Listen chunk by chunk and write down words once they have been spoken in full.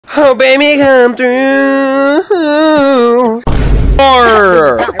Oh, baby, come through.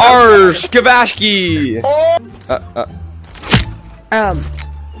 Skavashki.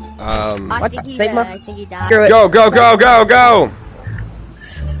 I think he died. Go, go, go, go, go.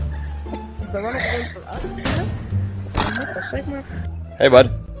 Is the runner going for us? Hey,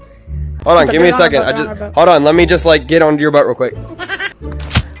 bud. Hold on, give me a second. Hold on. Let me just like get onto your butt real quick.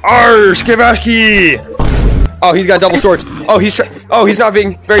 Skavashki. Oh, he's got double swords. Oh, he's not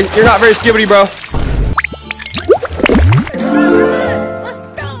being very. You're not very skibbity, bro. Let's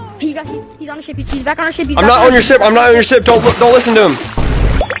go. He's on the ship. He's back on our ship. I'm not on your ship. I'm not on your ship. Don't listen to him.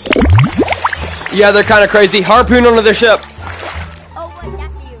 Yeah, they're kind of crazy. Harpoon onto their ship. Oh wait,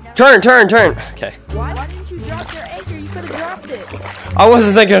 that's you. No. Turn. Okay. Why didn't you drop your anchor? You could have dropped it. I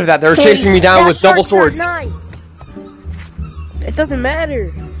wasn't thinking of that. They were chasing me down with double swords. Nice. It doesn't matter.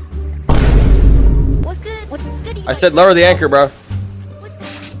 What's good? What's good? I said lower the anchor, bro. What's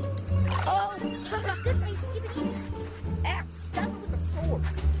good? Oh, what's good? My skibbities. Stop it with the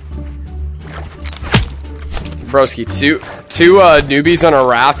swords. Broski, two newbies on a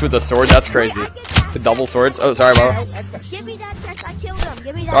raft with a sword. That's crazy. The double swords. Oh, sorry, bro. Give me that chest. I killed him.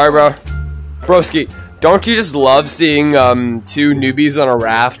 Give me that. Sorry, bro. Broski, don't you just love seeing two newbies on a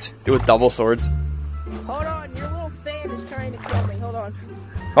raft with double swords? Hold on, your little fan is trying to kill me. Hold on.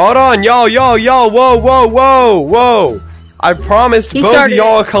 Hold on, yo, whoa. I promised both of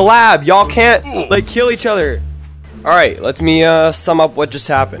y'all a collab. Y'all can't like kill each other. All right, let me sum up what just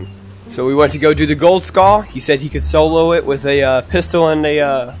happened. So we went to go do the gold skull. He said he could solo it with a pistol and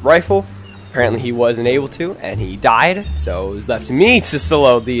a rifle. Apparently he wasn't able to, and he died. So it was left to me to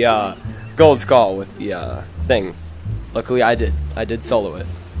solo the gold skull with the thing. Luckily I did. I did solo it,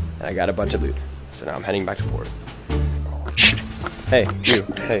 and I got a bunch of loot. So now I'm heading back to port. Hey, you.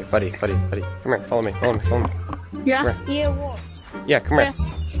 Hey, buddy. Come here. Follow me. Yeah. Yeah. What? Yeah, come here.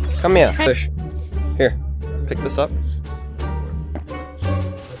 Come here, fish. Here, pick this up.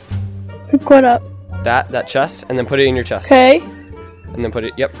 Pick what up? That chest, and then put it in your chest. Okay. And then put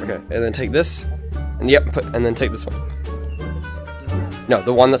it. Yep. Okay. And then take this. And and then take this one. No,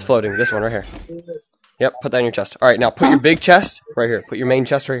 the one that's floating. This one right here. Yep. Put that in your chest. All right. Now put your big chest right here. Put your main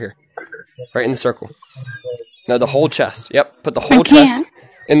chest right here. Right in the circle. No, the whole chest. Yep. Put the whole chest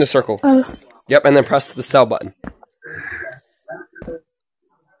in the circle. Oh. Yep. And then press the sell button.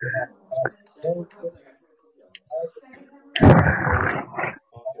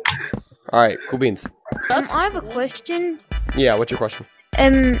 Alright, cool beans. I have a question. Yeah, what's your question?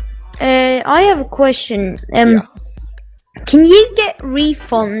 I have a question. Yeah. Can you get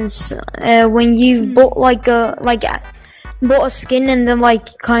refunds when you bought bought a skin and then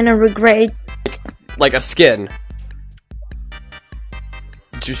kind of regret it? Like a skin?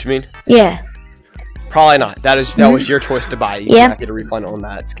 That's what you mean? Yeah. Probably not. That was your choice to buy. You can't get a refund on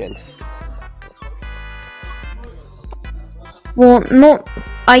that skin. Well, no,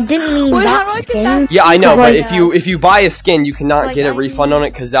 I didn't mean that skin. Yeah, I know, but if you buy a skin, you cannot get a refund on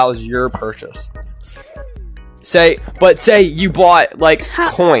it because that was your purchase. Say you bought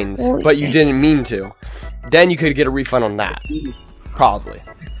coins, but you didn't mean to, then you could get a refund on that, probably.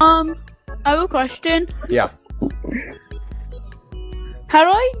 I have a question. Yeah. How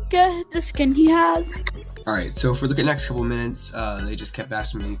do I get the skin he has? Alright, so for the next couple minutes, they just kept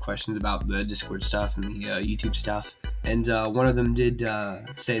asking me questions about the Discord stuff and the YouTube stuff. And one of them did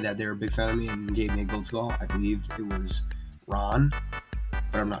say that they were a big fan of me and gave me a gold skull. I believe it was Ron,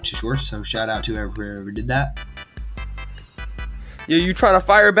 but I'm not too sure. So shout out to whoever did that. Yeah, you trying to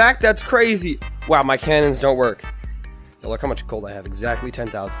fire back? That's crazy. Wow, my cannons don't work. Yo, look how much gold I have. Exactly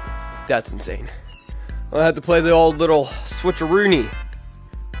 10,000. That's insane. I'll have to play the old little switcheroony.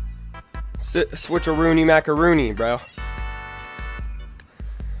 Switcheroony macaroni, bro.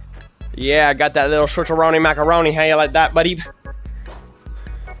 Yeah, I got that little switcheroni macaroni. How you like that, buddy?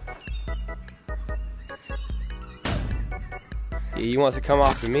 Yeah, he wants to come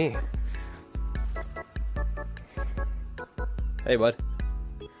off to me. Hey, bud.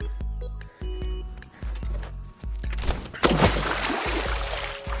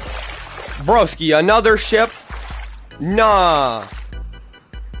 Broski, another ship? Nah.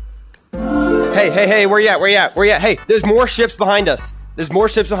 Hey, where you at? Hey, there's more ships behind us.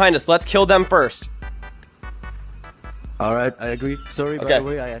 Let's kill them first. Alright, I agree. Sorry, Okay. by the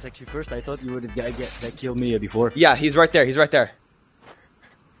way, I attacked you first. I thought you were the guy that killed me before. Yeah, he's right there.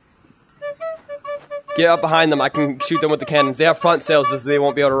 Get up behind them. I can shoot them with the cannons. They have front sails, so they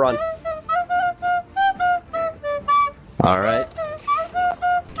won't be able to run. Alright.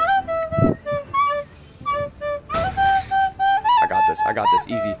 I got this.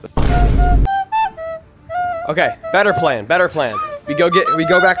 Easy. Okay, better plan. We go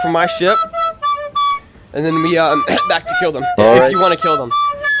back from my ship, and then we head back to kill them. All if right. you want to kill them.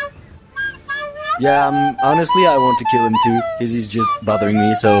 Yeah, honestly, I want to kill him too. He's just bothering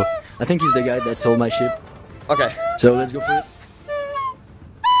me, so I think he's the guy that stole my ship. Okay. So let's go for it.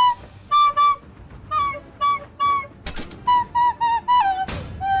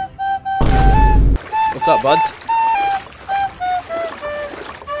 What's up, buds?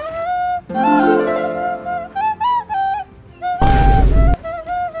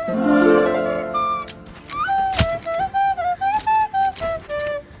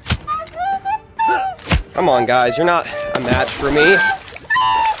 Come on, guys. You're not a match for me.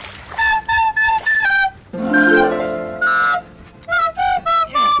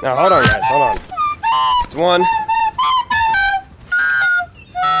 Now, hold on, guys. Hold on. It's one.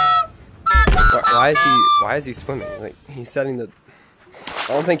 Why is he swimming? Like, he's setting the...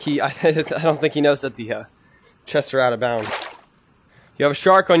 I don't think he knows that the chests are out of bounds. You have a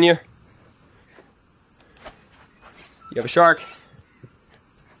shark on you. You have a shark.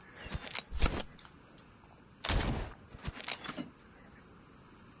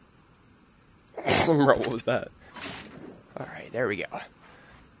 Bro, what was that? Alright, there we go.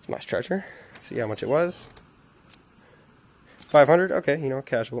 It's my treasure. See how much it was. 500? Okay, you know,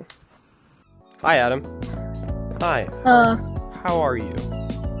 casual. Hi, Adam. Hi. How are you?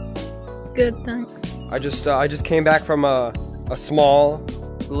 Good, thanks. I just came back from a small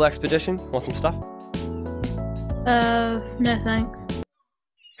little expedition. Want some stuff? No thanks.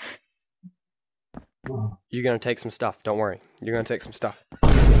 You're gonna take some stuff. Don't worry. You're gonna take some stuff.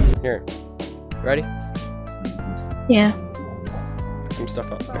 Here. Ready? Yeah. Pick some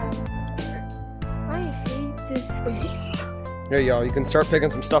stuff up. I hate this game. There you go. You can start picking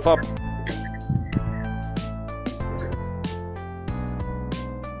some stuff up.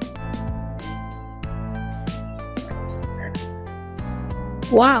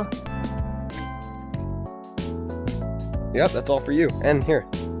 Wow. Yep, that's all for you. And here.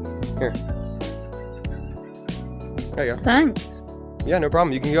 Here. There you go. Thanks. Yeah, no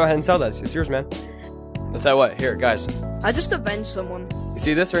problem. You can go ahead and sell that. It's yours, man. That's that way. Here, guys. I just avenged someone. You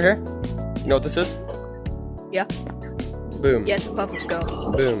see this right here? You know what this is? Yeah. Boom. Yes, a purple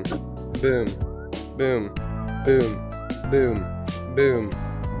skull. Boom. Boom. Boom. Boom. Boom. Boom.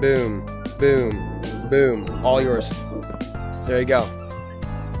 Boom. Boom. Boom. All yours. There you go.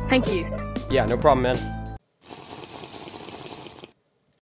 Thank you. Yeah, no problem, man.